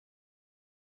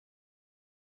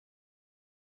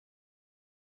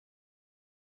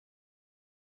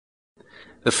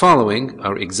The following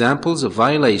are examples of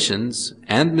violations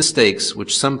and mistakes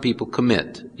which some people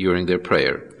commit during their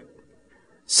prayer.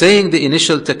 Saying the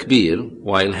initial takbir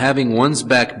while having one's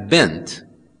back bent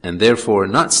and therefore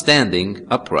not standing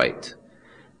upright.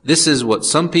 This is what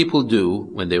some people do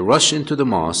when they rush into the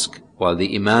mosque while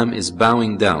the imam is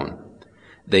bowing down.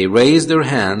 They raise their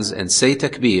hands and say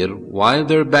takbir while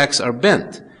their backs are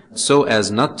bent so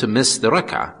as not to miss the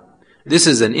rak'ah. This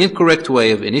is an incorrect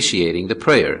way of initiating the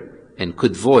prayer and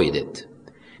could void it.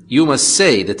 You must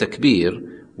say the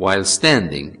takbir while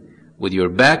standing with your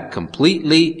back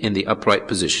completely in the upright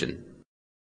position.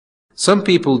 Some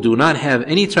people do not have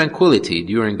any tranquility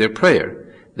during their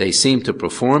prayer. They seem to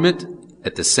perform it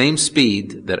at the same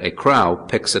speed that a crow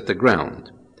pecks at the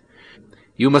ground.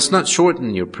 You must not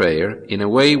shorten your prayer in a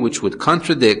way which would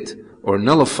contradict or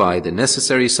nullify the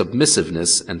necessary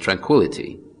submissiveness and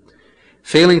tranquility.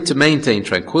 Failing to maintain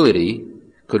tranquility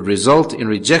could result in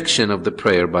rejection of the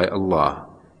prayer by Allah.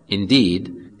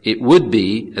 Indeed, it would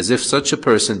be as if such a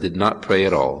person did not pray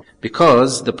at all.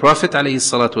 Because the Prophet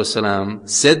ﷺ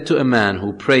said to a man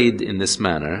who prayed in this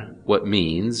manner, what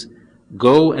means,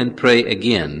 "Go and pray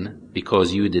again,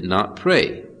 because you did not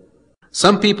pray."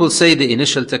 Some people say the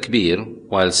initial takbir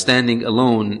while standing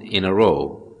alone in a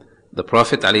row. The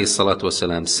Prophet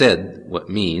ﷺ said, what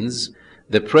means,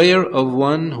 the prayer of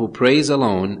one who prays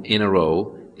alone in a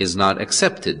row is not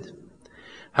accepted.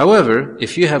 However,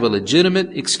 if you have a legitimate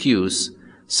excuse,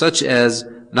 such as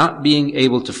not being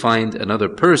able to find another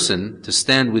person to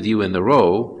stand with you in the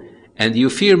row, and you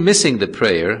fear missing the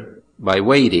prayer by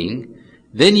waiting,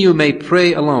 then you may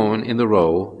pray alone in the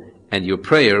row, and your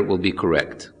prayer will be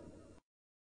correct.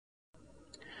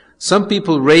 Some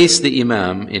people race the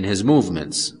imam in his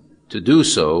movements. To do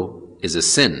so is a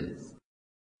sin.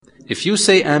 If you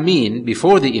say Ameen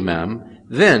before the imam,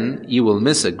 then you will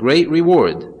miss a great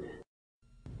reward.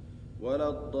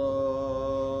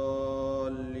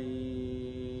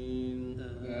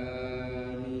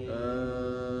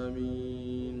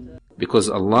 Because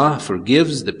Allah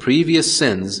forgives the previous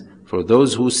sins for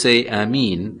those who say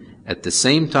Ameen at the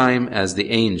same time as the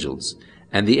angels.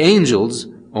 And the angels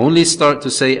only start to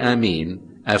say Ameen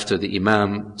after the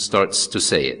imam starts to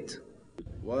say it.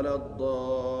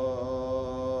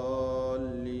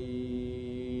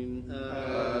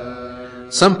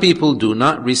 Some people do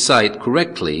not recite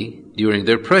correctly during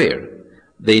their prayer.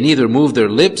 They neither move their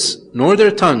lips nor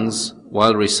their tongues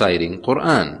while reciting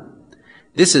Quran.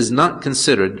 This is not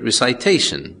considered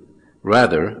recitation.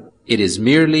 Rather, it is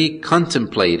merely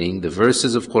contemplating the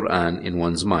verses of Quran in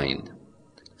one's mind.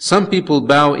 Some people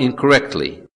bow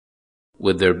incorrectly,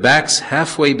 with their backs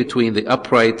halfway between the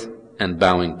upright and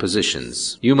bowing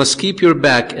positions. You must keep your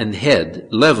back and head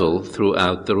level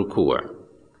throughout the ruku'.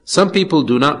 Some people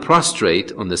do not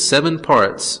prostrate on the 7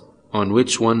 parts on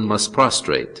which one must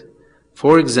prostrate.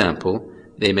 For example,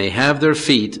 they may have their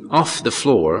feet off the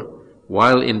floor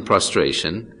while in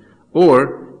prostration, or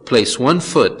place one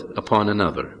foot upon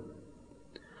another.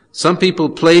 Some people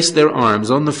place their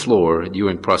arms on the floor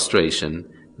during prostration,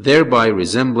 thereby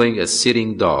resembling a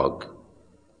sitting dog.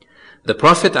 The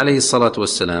Prophet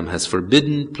ﷺ has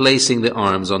forbidden placing the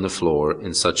arms on the floor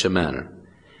in such a manner.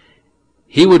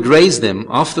 He would raise them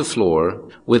off the floor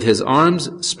with his arms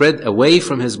spread away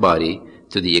from his body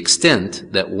to the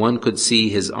extent that one could see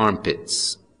his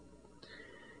armpits.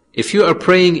 If you are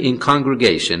praying in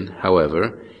congregation,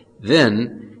 however,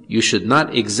 then you should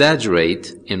not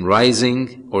exaggerate in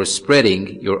rising or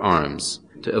spreading your arms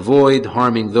to avoid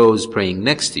harming those praying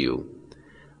next to you,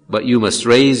 but you must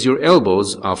raise your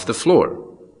elbows off the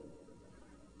floor.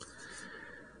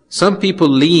 Some people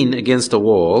lean against a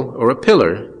wall or a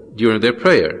pillar during their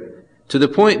prayer, to the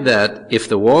point that if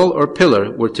the wall or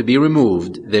pillar were to be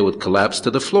removed, they would collapse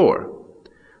to the floor.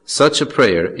 Such a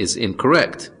prayer is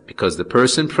incorrect, because the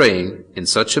person praying in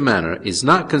such a manner is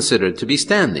not considered to be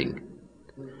standing.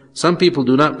 Some people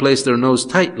do not place their nose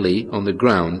tightly on the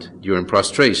ground during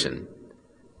prostration.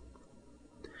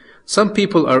 Some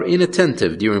people are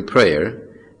inattentive during prayer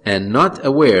and not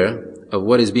aware of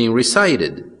what is being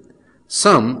recited.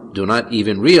 Some do not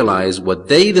even realize what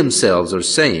they themselves are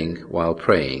saying while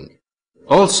praying.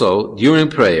 Also, during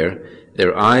prayer,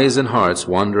 their eyes and hearts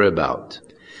wander about.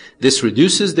 This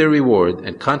reduces their reward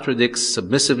and contradicts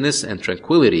submissiveness and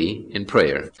tranquility in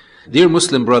prayer. Dear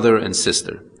Muslim brother and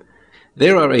sister,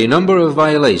 there are a number of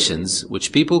violations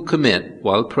which people commit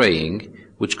while praying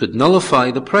which could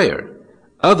nullify the prayer.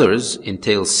 Others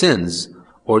entail sins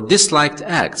or disliked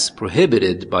acts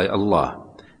prohibited by Allah.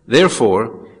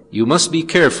 Therefore, you must be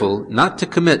careful not to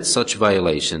commit such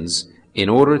violations in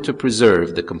order to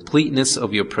preserve the completeness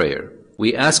of your prayer.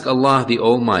 We ask Allah the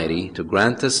Almighty to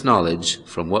grant us knowledge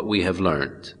from what we have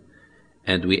learned,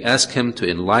 and we ask Him to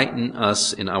enlighten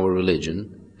us in our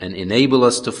religion and enable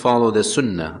us to follow the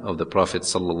Sunnah of the Prophet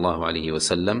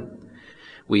ﷺ.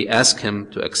 We ask Him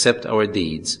to accept our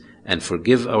deeds and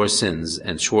forgive our sins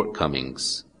and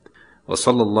shortcomings.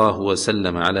 وصلى الله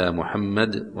وسلم على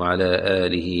محمد وعلى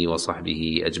آله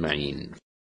وصحبه أجمعين.